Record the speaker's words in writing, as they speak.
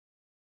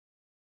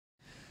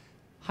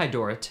Hi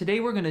Dora,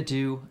 today we're going to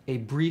do a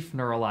brief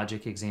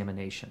neurologic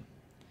examination.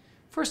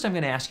 First I'm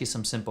going to ask you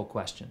some simple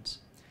questions.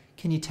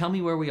 Can you tell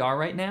me where we are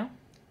right now?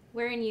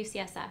 We're in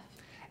UCSF.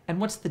 And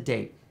what's the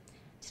date?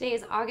 Today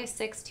is August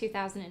 6,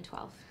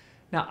 2012.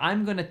 Now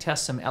I'm going to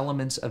test some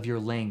elements of your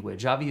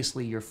language.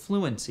 Obviously your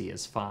fluency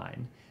is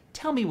fine.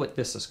 Tell me what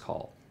this is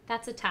called.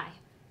 That's a tie.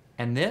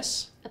 And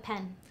this? A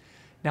pen.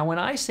 Now when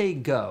I say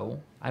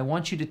go, I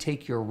want you to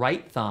take your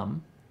right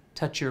thumb,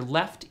 touch your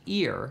left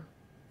ear,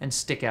 and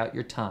stick out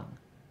your tongue.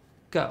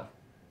 Go.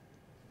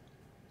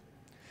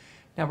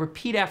 Now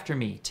repeat after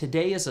me.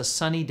 Today is a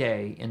sunny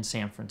day in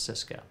San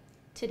Francisco.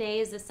 Today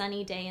is a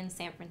sunny day in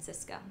San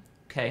Francisco.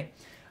 Okay.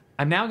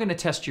 I'm now going to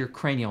test your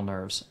cranial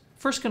nerves.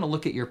 First going to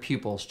look at your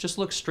pupils. Just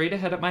look straight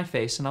ahead at my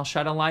face and I'll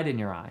shine a light in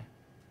your eye.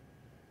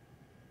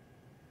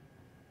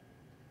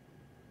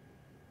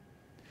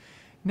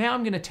 Now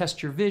I'm going to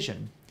test your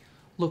vision.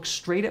 Look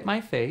straight at my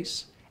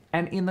face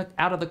and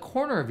out of the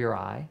corner of your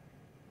eye,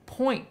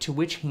 point to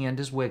which hand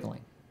is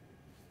wiggling.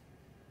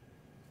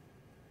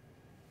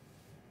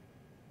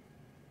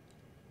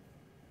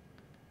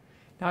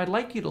 Now I'd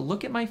like you to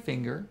look at my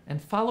finger and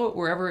follow it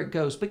wherever it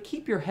goes, but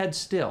keep your head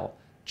still.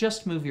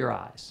 Just move your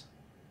eyes.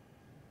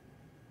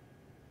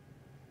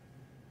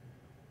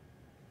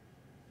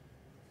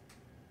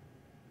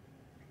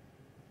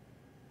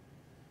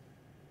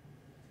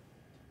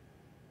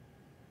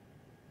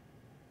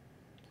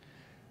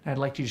 I'd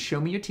like you to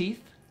show me your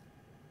teeth,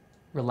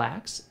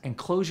 relax, and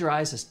close your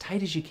eyes as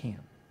tight as you can.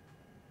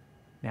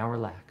 Now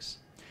relax.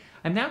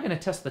 I'm now going to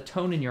test the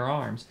tone in your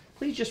arms.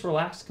 Please just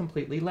relax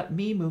completely. Let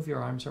me move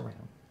your arms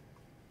around.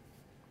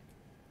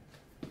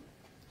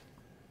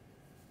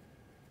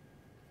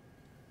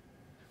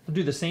 We'll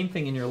do the same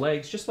thing in your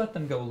legs. Just let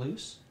them go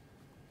loose.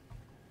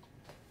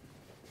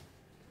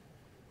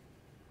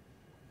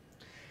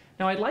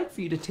 Now I'd like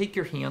for you to take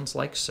your hands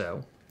like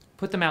so,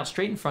 put them out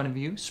straight in front of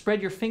you,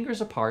 spread your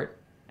fingers apart,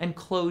 and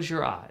close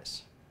your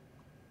eyes.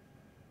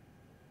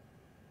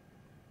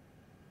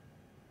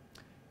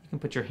 You can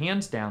put your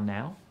hands down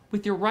now.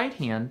 With your right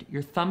hand,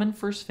 your thumb and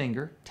first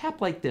finger, tap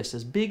like this,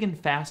 as big and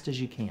fast as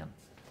you can.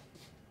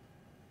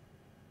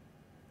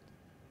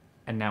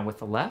 And now with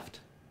the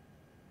left.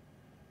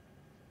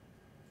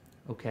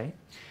 Okay.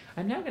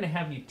 I'm now going to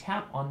have you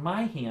tap on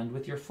my hand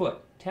with your foot.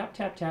 Tap,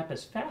 tap, tap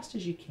as fast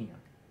as you can.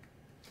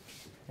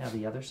 Now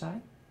the other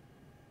side.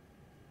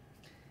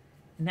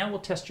 And now we'll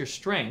test your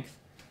strength.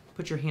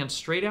 Put your hands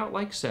straight out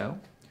like so.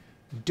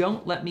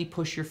 Don't let me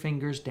push your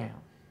fingers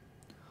down.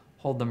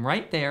 Hold them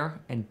right there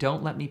and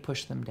don't let me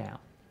push them down.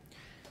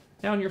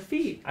 Now on your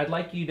feet, I'd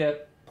like you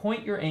to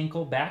point your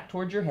ankle back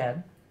towards your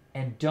head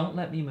and don't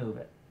let me move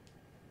it.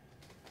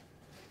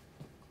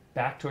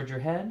 Back towards your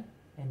head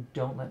and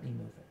don't let me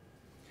move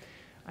it.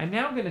 I'm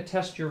now going to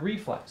test your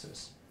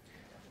reflexes.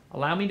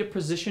 Allow me to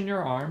position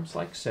your arms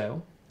like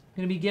so. I'm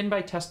going to begin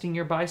by testing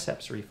your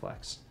biceps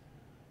reflex.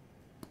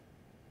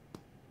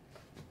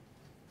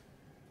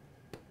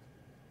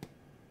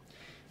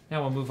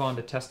 Now we'll move on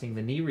to testing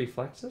the knee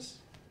reflexes.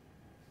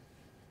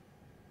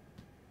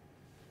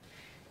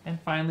 And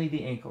finally,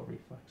 the ankle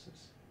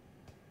reflexes.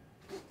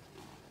 I'm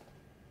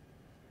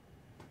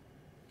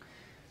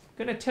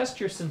going to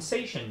test your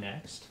sensation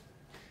next.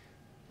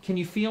 Can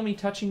you feel me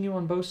touching you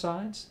on both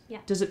sides? Yeah.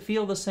 Does it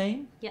feel the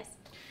same? Yes.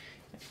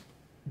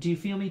 Do you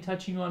feel me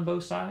touching you on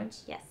both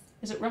sides? Yes.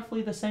 Is it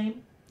roughly the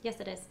same? Yes,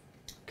 it is.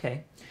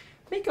 Okay.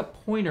 Make a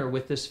pointer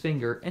with this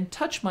finger and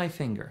touch my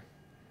finger.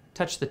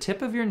 Touch the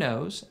tip of your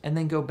nose and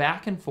then go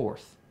back and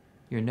forth.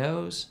 Your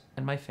nose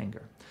and my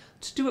finger.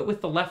 Let's do it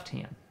with the left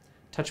hand.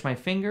 Touch my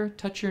finger,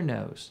 touch your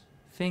nose.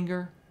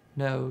 Finger,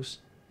 nose,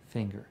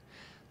 finger.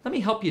 Let me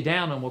help you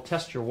down and we'll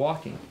test your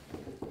walking.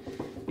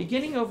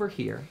 Beginning over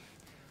here,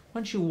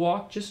 once you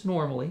walk just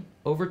normally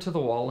over to the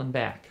wall and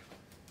back.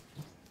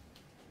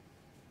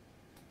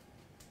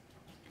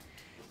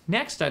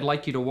 Next, I'd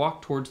like you to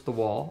walk towards the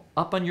wall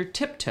up on your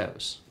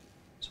tiptoes.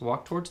 So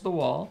walk towards the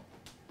wall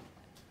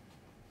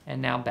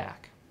and now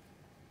back.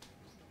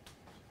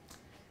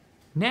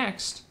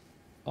 Next,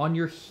 on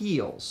your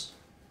heels.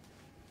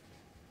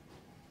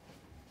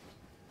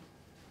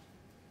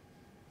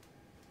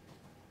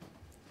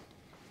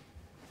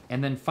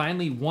 And then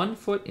finally, one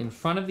foot in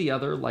front of the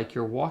other like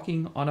you're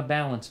walking on a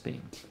balance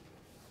beam.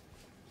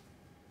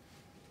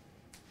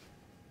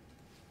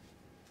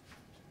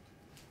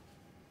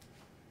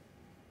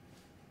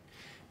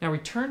 Now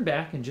return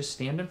back and just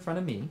stand in front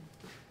of me.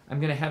 I'm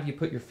going to have you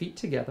put your feet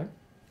together,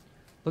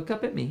 look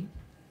up at me,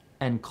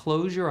 and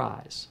close your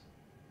eyes.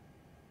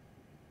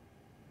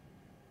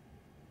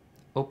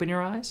 Open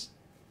your eyes.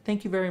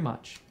 Thank you very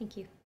much. Thank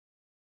you.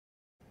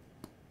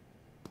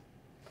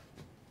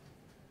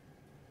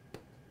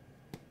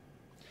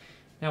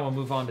 Now we'll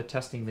move on to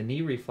testing the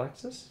knee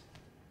reflexes.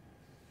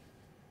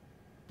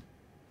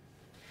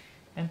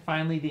 And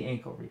finally, the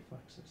ankle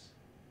reflexes.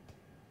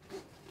 I'm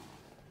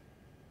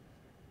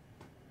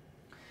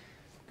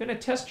going to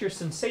test your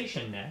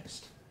sensation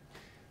next.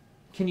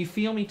 Can you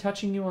feel me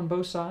touching you on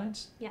both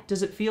sides? Yeah.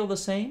 Does it feel the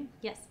same?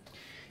 Yes.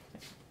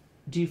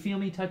 Do you feel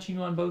me touching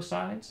you on both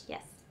sides?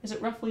 Yes. Is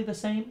it roughly the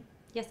same?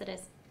 Yes, it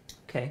is.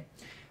 Okay.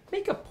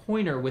 Make a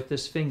pointer with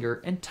this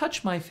finger and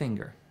touch my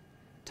finger.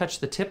 Touch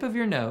the tip of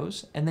your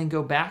nose and then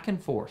go back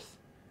and forth.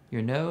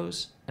 Your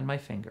nose and my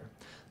finger.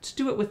 Let's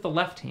do it with the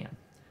left hand.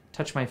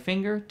 Touch my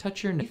finger,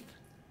 touch your nose.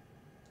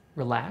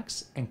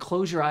 Relax and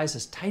close your eyes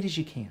as tight as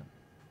you can.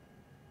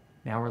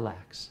 Now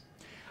relax.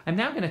 I'm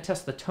now going to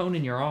test the tone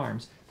in your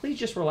arms. Please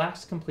just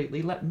relax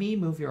completely. Let me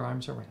move your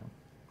arms around.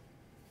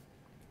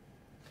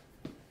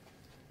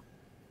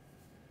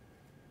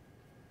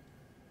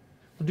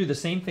 We'll do the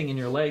same thing in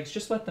your legs.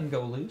 Just let them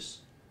go loose.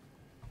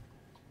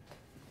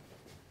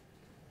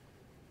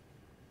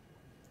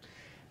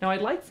 Now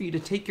I'd like for you to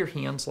take your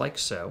hands like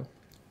so,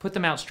 put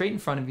them out straight in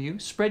front of you,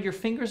 spread your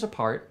fingers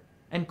apart,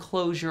 and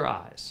close your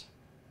eyes.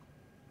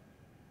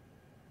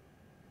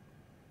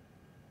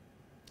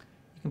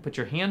 You can put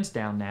your hands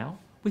down now.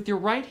 With your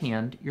right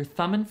hand, your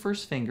thumb and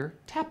first finger,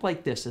 tap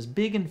like this, as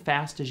big and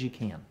fast as you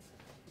can.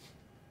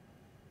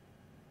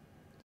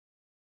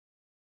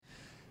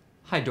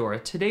 Hi Dora,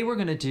 today we're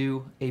going to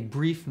do a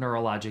brief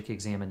neurologic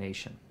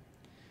examination.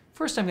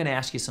 First I'm going to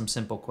ask you some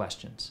simple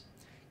questions.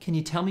 Can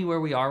you tell me where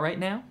we are right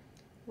now?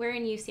 We're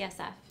in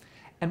UCSF.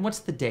 And what's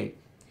the date?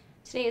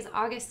 Today is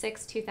August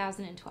 6,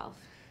 2012.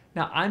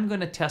 Now I'm going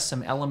to test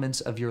some elements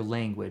of your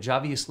language.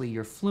 Obviously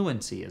your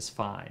fluency is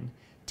fine.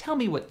 Tell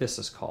me what this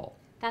is called.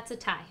 That's a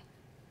tie.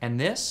 And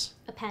this?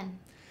 A pen.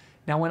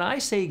 Now when I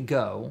say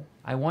go,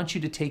 I want you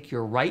to take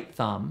your right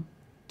thumb,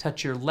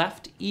 touch your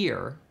left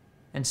ear,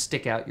 and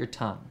stick out your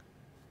tongue.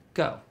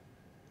 Go.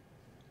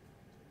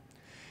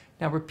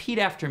 Now repeat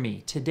after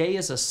me. Today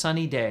is a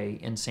sunny day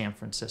in San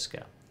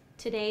Francisco.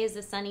 Today is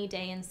a sunny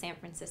day in San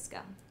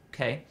Francisco.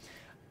 Okay.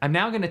 I'm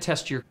now going to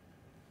test your...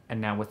 And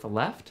now with the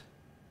left.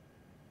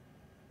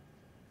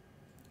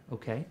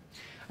 Okay.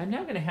 I'm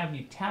now going to have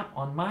you tap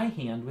on my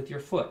hand with your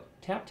foot.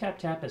 Tap, tap,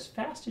 tap as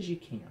fast as you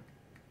can.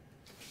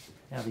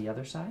 Now the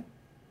other side.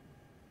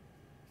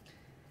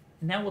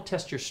 And now we'll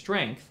test your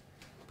strength.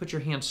 Put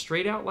your hands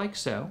straight out like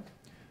so.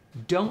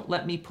 Don't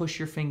let me push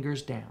your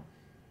fingers down.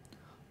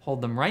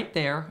 Hold them right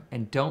there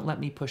and don't let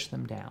me push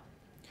them down.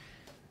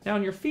 Now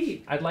on your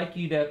feet, I'd like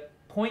you to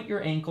point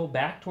your ankle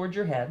back towards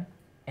your head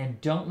and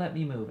don't let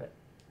me move it.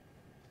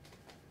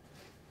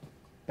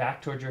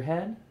 Back towards your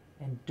head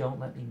and don't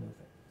let me move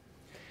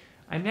it.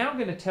 I'm now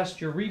going to test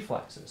your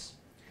reflexes.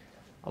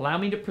 Allow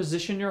me to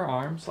position your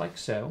arms like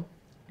so.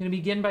 I'm going to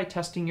begin by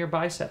testing your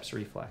biceps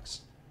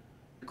reflex.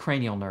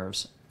 Cranial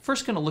nerves.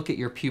 First going to look at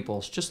your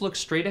pupils. Just look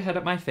straight ahead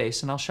at my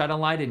face and I'll shine a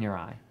light in your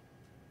eye.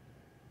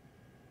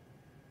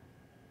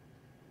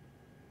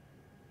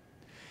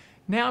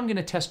 Now I'm going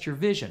to test your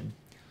vision.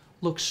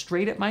 Look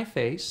straight at my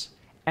face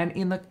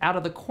and out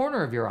of the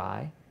corner of your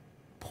eye,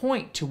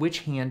 point to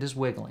which hand is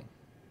wiggling.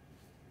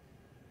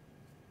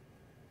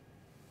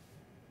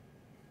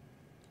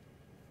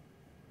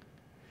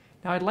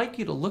 Now I'd like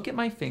you to look at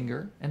my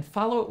finger and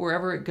follow it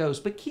wherever it goes,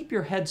 but keep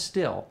your head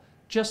still.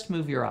 Just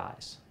move your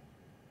eyes.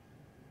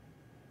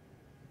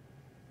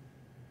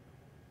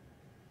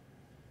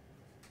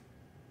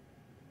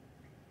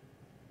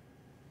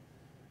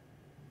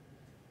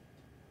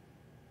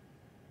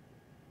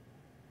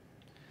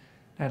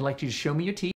 I'd like you to show me your teeth.